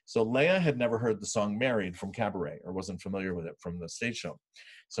up. So Lea had never heard the song Married from Cabaret, or wasn't familiar with it from the stage show.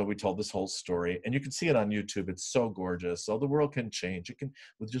 So we told this whole story, and you can see it on YouTube. It's so gorgeous. So the world can change. It can,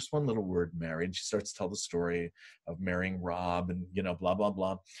 with just one little word, married. She starts to tell the story of marrying Rob, and, you know, blah, blah,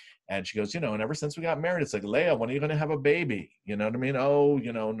 blah. And she goes, you know, and ever since we got married, it's like, Lea, when are you going to have a baby? You know what I mean? Oh,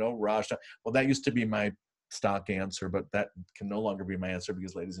 you know, no rush. Well, that used to be my stock answer, but that can no longer be my answer,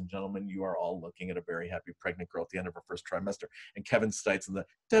 because, ladies and gentlemen, you are all looking at a very happy pregnant girl at the end of her first trimester. And Kevin Stites in the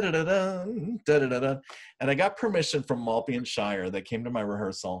da-da-da-da, da-da-da-da. And I got permission from Maltby and Shire. They came to my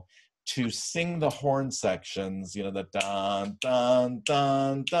rehearsal to sing the horn sections, you know, the dun, dun,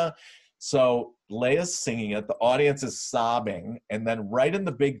 dun, dun. So Lea's singing it, the audience is sobbing, and then right in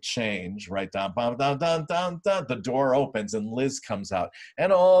the big change, right, down, down, down, down, down, down, the door opens and Liz comes out,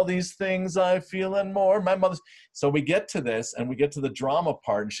 and all these things I feel and more, my mother's. So we get to this, and we get to the drama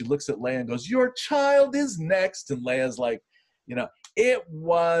part, and she looks at Lea and goes, your child is next, and Lea's like, you know, it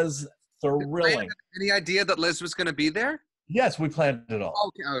was thrilling. Any idea that Liz was going to be there? Yes, we planned it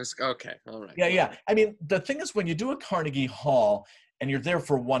all. Okay, okay, all right. Yeah, yeah. I mean, the thing is, when you do a Carnegie Hall and you're there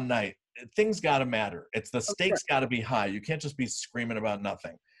for one night, things got to matter. It's the stakes got to be high. You can't just be screaming about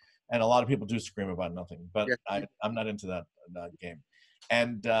nothing. And a lot of people do scream about nothing, but I'm not into that game.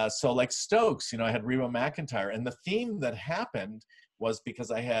 And so like Stokes, you know, I had Reba McEntire, and the theme that happened was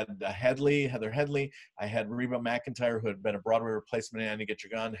because I had Heather Headley, I had Reba McEntire, who had been a Broadway replacement in Annie Get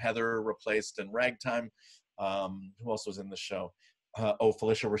Your Gun, Heather replaced in Ragtime. Who else was in the show?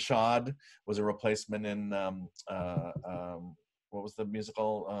 Felicia Rashad was a replacement in what was the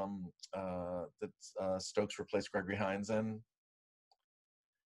musical that Stokes replaced Gregory Hines in?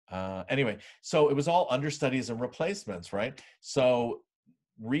 Anyway, so it was all understudies and replacements, right? So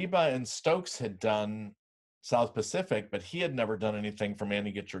Reba and Stokes had done South Pacific, but he had never done anything from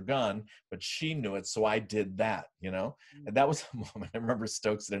Annie Get Your Gun, but she knew it, so I did that, you know? And that was a moment. I remember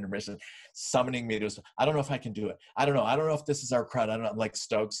Stokes at intermission summoning me to, I don't know if I can do it. I don't know if this is our crowd. I don't know. I'm like,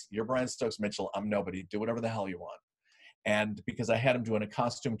 Stokes, you're Brian Stokes Mitchell. I'm nobody. Do whatever the hell you want. And because I had him doing a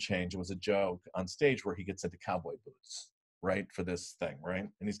costume change, it was a joke on stage where he gets into cowboy boots, right, for this thing, right?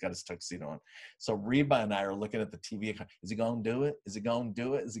 And he's got his tuxedo on. So Reba and I are looking at the TV. Is he going to do it? Is he going to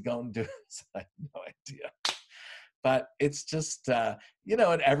do it? Is he going to do it? So I have no idea. But it's just, you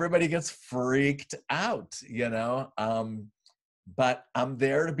know, and everybody gets freaked out, you know. But I'm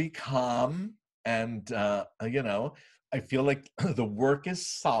there to be calm. And, you know, I feel like the work is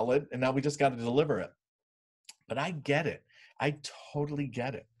solid. And now we just got to deliver it. But I get it. I totally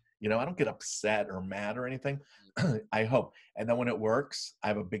get it. You know, I don't get upset or mad or anything. I hope. And then when it works, I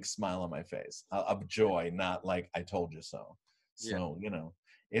have a big smile on my face of joy, not like I told you so. So, you know,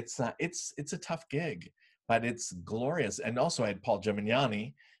 it's a tough gig, but it's glorious. And also I had Paul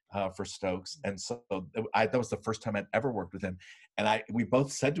Gemignani for Stokes. And so that was the first time I'd ever worked with him. And we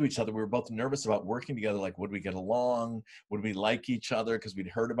both said to each other, we were both nervous about working together. Like, would we get along? Would we like each other? Because we'd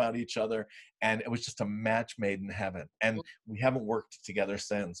heard about each other. And it was just a match made in heaven. And we haven't worked together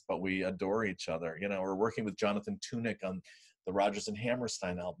since, but we adore each other. You know, we're working with Jonathan Tunick on the Rodgers and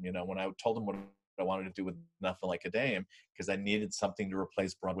Hammerstein album. You know, when I told him what I wanted to do with Nothing Like a Dame, because I needed something to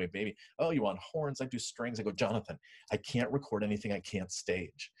replace Broadway Baby. Oh, you want horns? I do strings. I go, Jonathan, I can't record anything I can't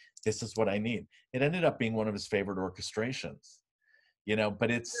stage. This is what I need. It ended up being one of his favorite orchestrations, you know, but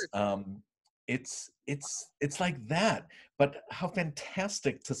it's like that. But how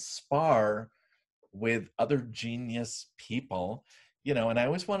fantastic to spar with other genius people, you know. And I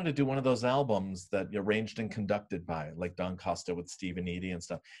always wanted to do one of those albums that arranged and conducted by, like Don Costa with Steve and Edie and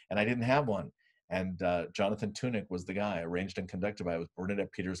stuff. And I didn't have one. And Jonathan Tunick was the guy, arranged and conducted by it, with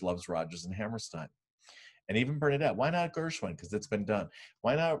Bernadette Peters, Loves Rodgers, and Hammerstein. And even Bernadette, why not Gershwin? Because it's been done.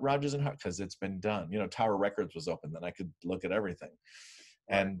 Why not Rodgers and Hart? Because it's been done. You know, Tower Records was open, then I could look at everything.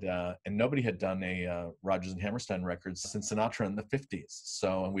 Right. And nobody had done a Rodgers and Hammerstein records since Sinatra in the 50s.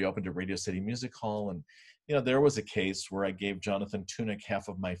 So, and we opened at Radio City Music Hall, and you know, there was a case where I gave Jonathan Tunick half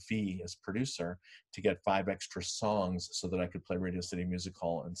of my fee as producer to get 5 extra songs so that I could play Radio City Music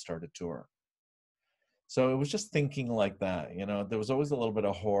Hall and start a tour. So it was just thinking like that, you know. There was always a little bit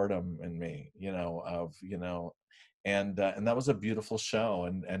of whoredom in me, you know, of you know, and that was a beautiful show.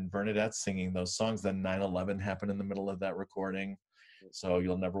 And Bernadette singing those songs. Then 9/11 happened in the middle of that recording, so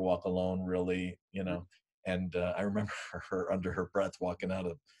You'll Never Walk Alone, really, you know. And I remember her under her breath walking out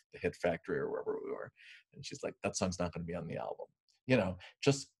of the Hit Factory or wherever we were, and she's like, "That song's not going to be on the album." You know,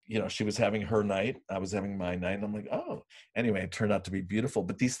 just you know, she was having her night, I was having my night, and I'm like, oh. Anyway, it turned out to be beautiful.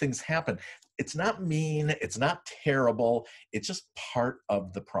 But these things happen. It's not mean. It's not terrible. It's just part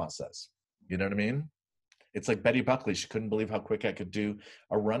of the process. You know what I mean? It's like Betty Buckley. She couldn't believe how quick I could do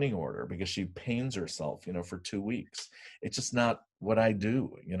a running order because she pains herself, you know, for 2 weeks. It's just not what I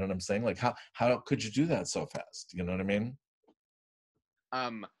do. You know what I'm saying? Like, how could you do that so fast? You know what I mean?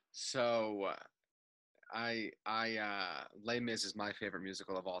 So Les Mis is my favorite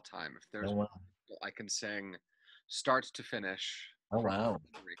musical of all time. If Oh there's wow. I can sing start to finish Oh from wow.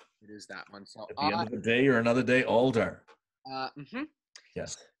 memory, it is that one. So At the end of the day, you're another day older. mhm.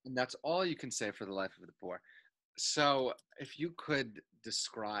 Yes. And that's all you can say for the life of the poor. So, if you could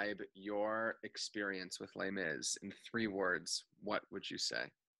describe your experience with Les Mis in 3 words, what would you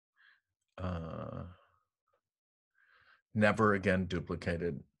say? Uh, Never again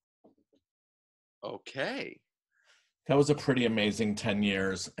duplicated. Okay. That was a pretty amazing 10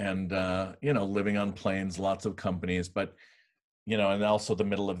 years. And, you know, living on planes, lots of companies, but, you know, and also the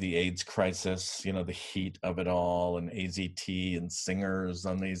middle of the AIDS crisis, you know, the heat of it all, and AZT and singers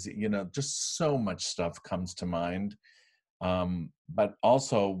on these, you know, just so much stuff comes to mind. But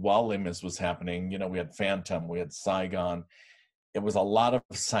also while Les Mis was happening, you know, we had Phantom, we had Saigon. It was a lot of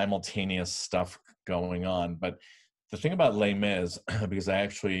simultaneous stuff going on. But the thing about Les Mis, because I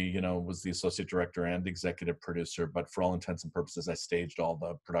actually, you know, was the associate director and executive producer, but for all intents and purposes, I staged all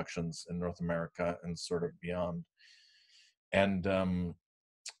the productions in North America and sort of beyond. And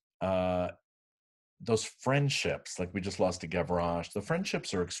uh, those friendships, like we just lost to Gavroche, the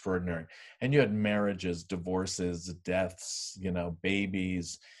friendships are extraordinary. And you had marriages, divorces, deaths, you know,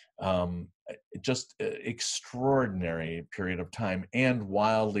 babies, just extraordinary period of time, and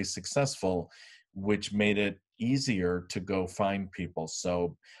wildly successful, which made it easier to go find people.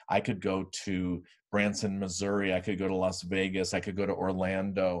 So I could go to Branson, Missouri. I could go to Las Vegas. I could go to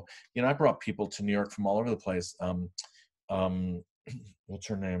Orlando. You know, I brought people to New York from all over the place. Um, what's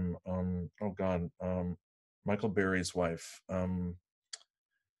her name? Oh God, Michael Berry's wife. The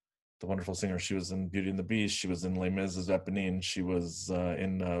wonderful singer. She was in Beauty and the Beast. She was in Les Mis as Eponine. She was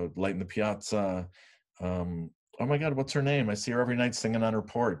in Light in the Piazza. Oh my God, what's her name? I see her every night singing on her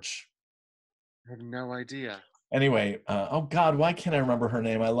porch. I have no idea. Anyway, oh God, why can't I remember her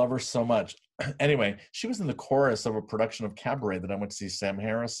name? I love her so much. Anyway, she was in the chorus of a production of Cabaret that I went to see Sam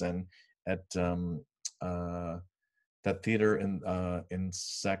Harrison at uh, that theater in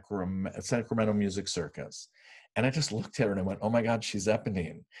Sacramento Music Circus. And I just looked at her and I went, oh my God, she's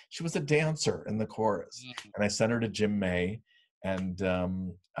Eponine. She was a dancer in the chorus. And I sent her to Jim May, and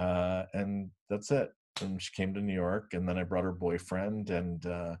that's it. And she came to New York, and then I brought her boyfriend, and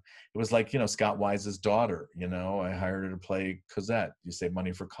it was like, you know, Scott Wise's daughter. You know, I hired her to play Cosette. You save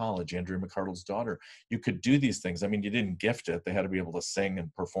money for college. Andrea McArdle's daughter. You could do these things. I mean, you didn't gift it. They had to be able to sing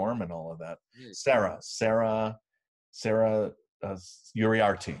and perform and all of that. Sarah Sarah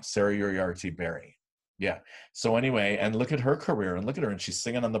Uriarty Berry. Yeah. So anyway, and look at her career, and look at her, and she's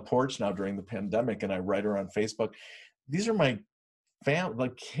singing on the porch now during the pandemic, and I write her on Facebook. These are my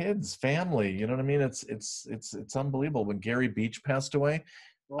like kids, family. You know what I mean? It's unbelievable. When Gary Beach passed away,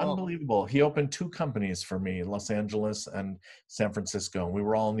 Oh, unbelievable. He opened 2 companies for me in Los Angeles and San Francisco, and we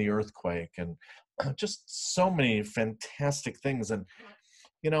were all in the earthquake, and just so many fantastic things. And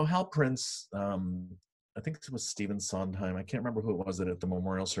you know, Hal Prince, I think it was Stephen Sondheim, I can't remember who it was that at the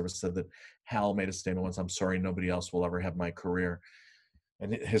memorial service said that Hal made a statement once, I'm sorry, nobody else will ever have my career.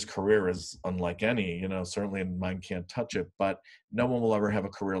 And his career is unlike any, you know, certainly mine can't touch it, but no one will ever have a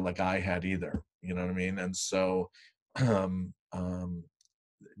career like I had either. You know what I mean? And so, um, um,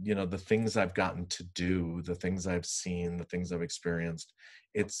 you know, the things I've gotten to do, the things I've seen, the things I've experienced,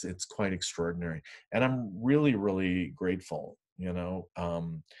 it's quite extraordinary. And I'm really, really grateful, you know.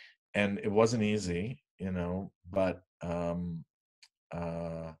 And it wasn't easy, you know, but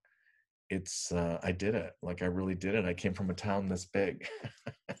uh I did it. Like I really did it. I came from a town this big.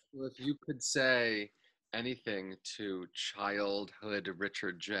 Well, if you could say anything to childhood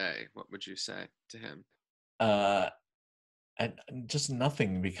Richard J, what would you say to him? uh, and just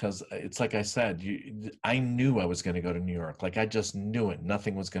nothing, because it's like I said, I knew I was going to go to New York. Like I just knew it.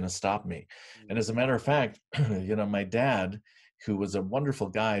 Nothing was going to stop me. And Mm. as a matter of fact, my dad, who was a wonderful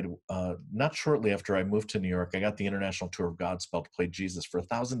guide, not shortly after I moved to New York, I got the International Tour of Godspell to play Jesus for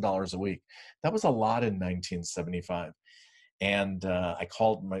 $1,000 a week. That was a lot in 1975. And I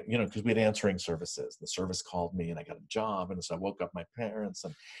called my, because we had answering services. The service called me and I got a job. And so I woke up my parents,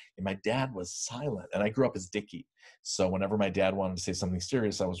 and my dad was silent. And I grew up as Dickie. So whenever my dad wanted to say something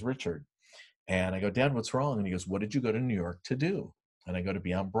serious, I was Richard. And I go, Dad, what's wrong? And he goes, what did you go to New York to do? And I go, to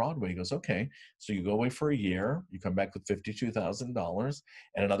be on Broadway. He goes, okay. So you go away for a year, you come back with $52,000,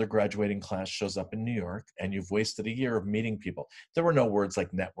 and another graduating class shows up in New York, and you've wasted a year of meeting people. There were no words like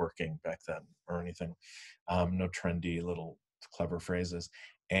networking back then or anything, no trendy little clever phrases.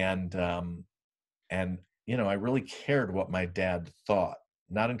 And I really cared what my dad thought,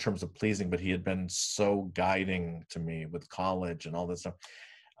 not in terms of pleasing, but he had been so guiding to me with college and all this stuff.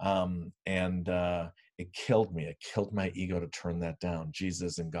 It killed me. It killed my ego to turn that down.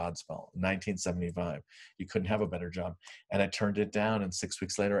 Jesus and Godspell, 1975. You couldn't have a better job. And I turned it down. And 6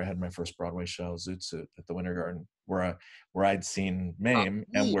 weeks later, I had my first Broadway show, Zoot Suit, at the Winter Garden, where I'd seen Mame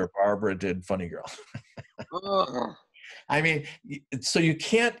and where Barbara did Funny Girl. Oh, I mean, so you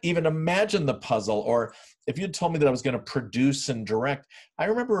can't even imagine the puzzle. Or if you'd told me that I was going to produce and direct, I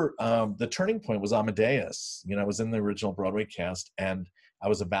remember the turning point was Amadeus. I was in the original Broadway cast, and I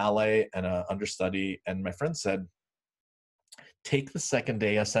was a valet and an understudy. And my friend said, take the second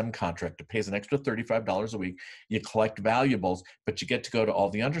ASM contract. It pays an extra $35 a week. You collect valuables, but you get to go to all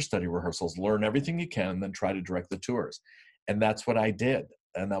the understudy rehearsals, learn everything you can, and then try to direct the tours. And that's what I did.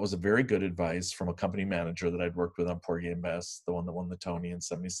 And that was a very good advice from a company manager that I'd worked with on Porgy and Bess, the one that won the Tony in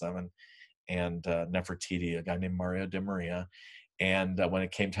 '77, and Nefertiti, a guy named Mario De Maria. And when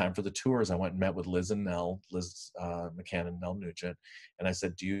it came time for the tours, I went and met with Liz McCann and Nell Nugent. And I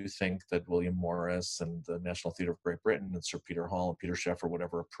said, do you think that William Morris and the National Theatre of Great Britain and Sir Peter Hall and Peter Sheffer would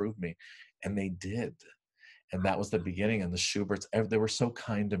ever approve me? And they did. And that was the beginning. And the Schuberts, they were so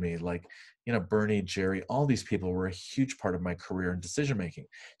kind to me. Like, Bernie, Jerry, all these people were a huge part of my career and decision-making.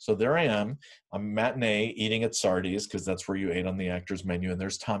 So there I am, I'm matinee eating at Sardi's, because that's where you ate on the actor's menu. And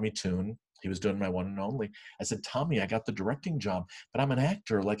there's Tommy Toon. He was doing my one and only. I said, Tommy, I got the directing job, but I'm an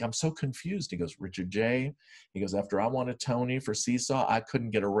actor. Like, I'm so confused. He goes, Richard J. He goes, after I won a Tony for Seesaw, I couldn't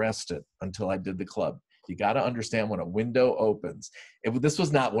get arrested until I did the club. You got to understand, when a window opens, this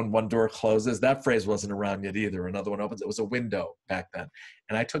was not when one door closes. That phrase wasn't around yet either. Another one opens. It was a window back then.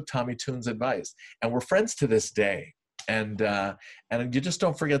 And I took Tommy Toon's advice, and we're friends to this day. And you just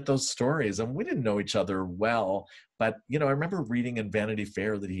don't forget those stories. And we didn't know each other well, but I remember reading in Vanity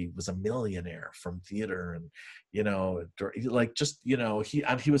Fair that he was a millionaire from theater, and he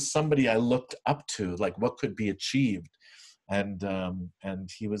was somebody I looked up to, like what could be achieved. And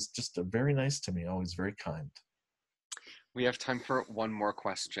he was just very nice to me, always very kind. we have time for one more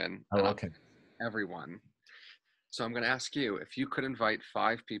question. Oh, okay. Everyone. So I'm going to ask you, if you could invite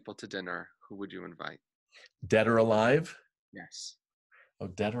 5 people to dinner, who would you invite? Dead or alive? Yes. Oh,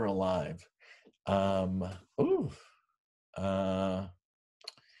 dead or alive. Oh,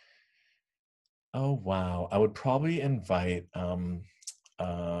 wow. I would probably invite,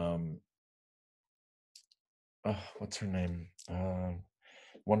 what's her name?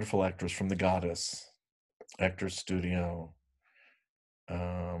 Wonderful actress from The Goddess, Actors Studio.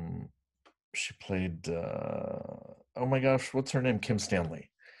 She played, oh my gosh, what's her name? Kim Stanley.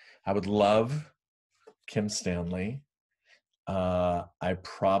 I would love Kim Stanley. I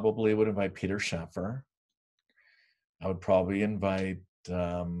probably would invite Peter Sheffer. I would probably invite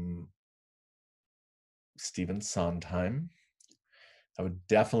Stephen Sondheim. I would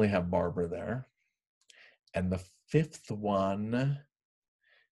definitely have Barbara there. And the 5th one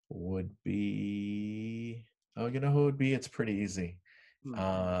would be, oh, you know who it would be? It's pretty easy.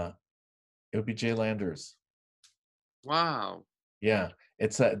 It would be Jay Landers. Wow. Yeah,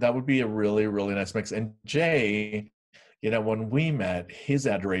 that would be a really, really nice mix. And Jay, when we met, his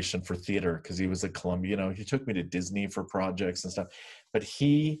adoration for theater, because he was at Columbia, he took me to Disney for projects and stuff. But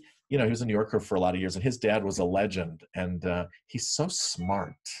he was a New Yorker for a lot of years, and his dad was a legend. And he's so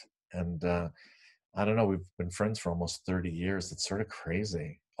smart. And I don't know, we've been friends for almost 30 years. It's sort of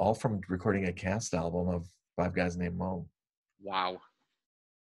crazy. All from recording a cast album of Five Guys Named Mo. Wow.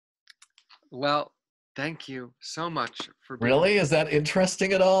 Well, thank you so much for being. Really? Is that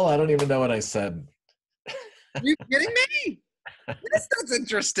interesting at all? I don't even know what I said. Are you kidding me? Yes, that's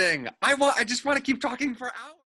interesting. I just want to keep talking for hours.